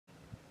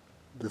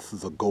This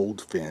is a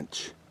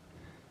goldfinch.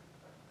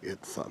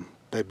 It's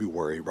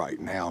February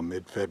right now,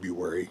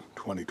 mid-February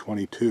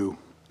 2022.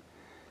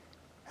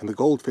 And the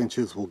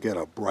goldfinches will get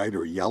a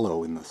brighter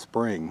yellow in the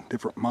spring.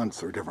 Different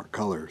months are different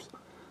colors.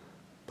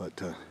 But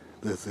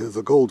this is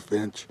a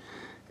goldfinch,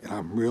 and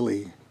I'm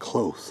really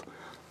close.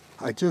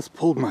 I just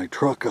pulled my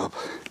truck up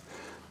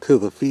to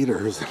the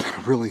feeders, and I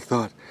really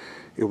thought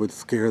it would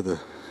scare the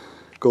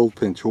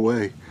goldfinch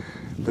away.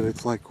 But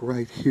it's like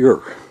right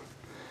here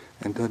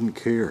and doesn't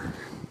care.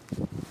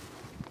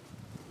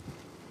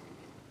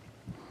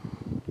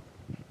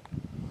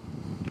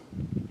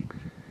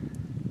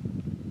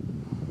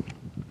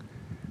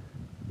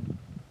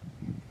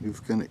 He's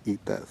gonna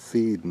eat that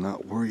seed and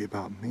not worry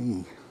about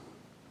me.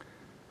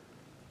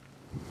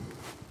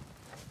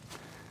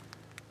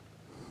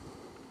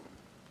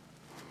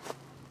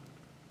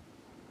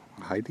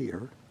 Hi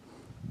dear.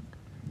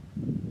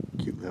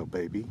 Cute little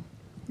baby.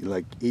 You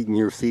like eating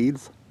your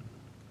seeds?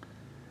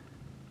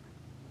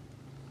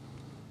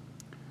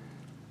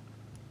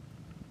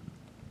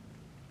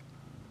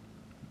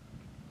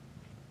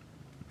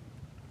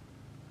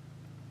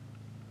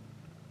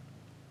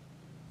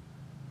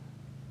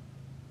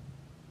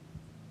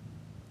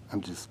 I'm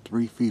just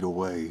 3 feet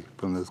away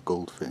from this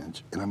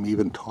goldfinch, and I'm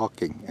even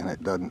talking, and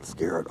it doesn't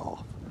scare it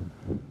off.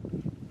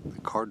 The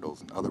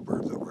cardinals and other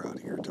birds that were out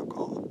here took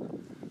off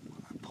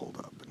when I pulled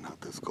up, but not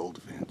this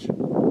goldfinch.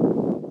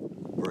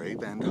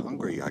 Brave and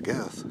hungry, I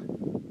guess.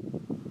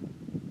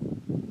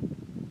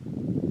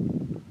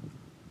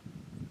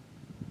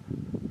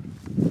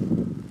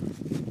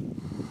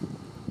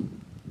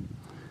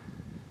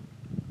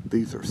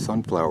 These are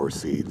sunflower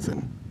seeds,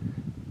 and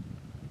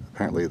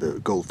apparently the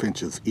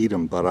goldfinches eat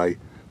them, but I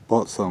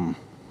bought some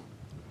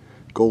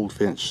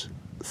goldfinch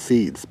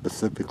seeds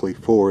specifically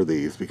for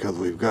these because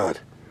we've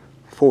got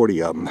 40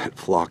 of them that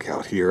flock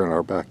out here in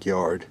our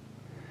backyard.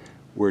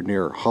 We're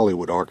near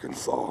Hollywood,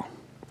 Arkansas,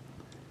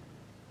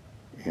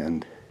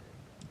 and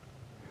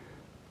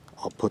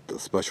I'll put the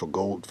special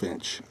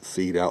goldfinch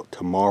seed out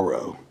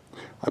tomorrow.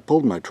 I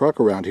pulled my truck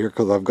around here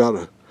because I've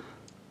got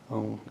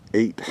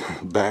 8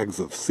 bags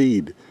of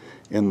seed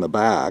in the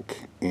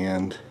back,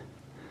 and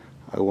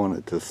I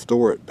wanted to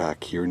store it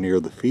back here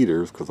near the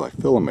feeders because I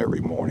fill them every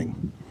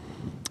morning.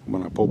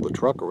 When I pulled the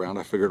truck around,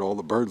 I figured all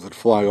the birds would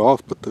fly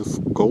off, but this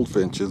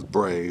goldfinch is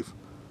brave.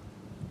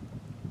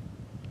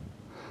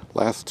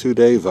 Last 2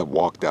 days I've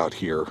walked out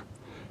here,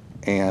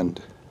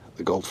 and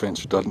the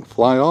goldfinch doesn't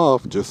fly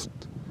off, just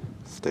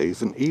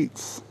stays and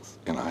eats,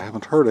 and I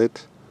haven't hurt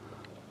it.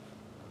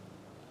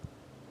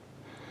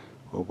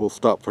 Well, we'll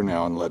stop for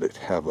now and let it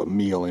have a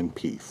meal in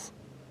peace.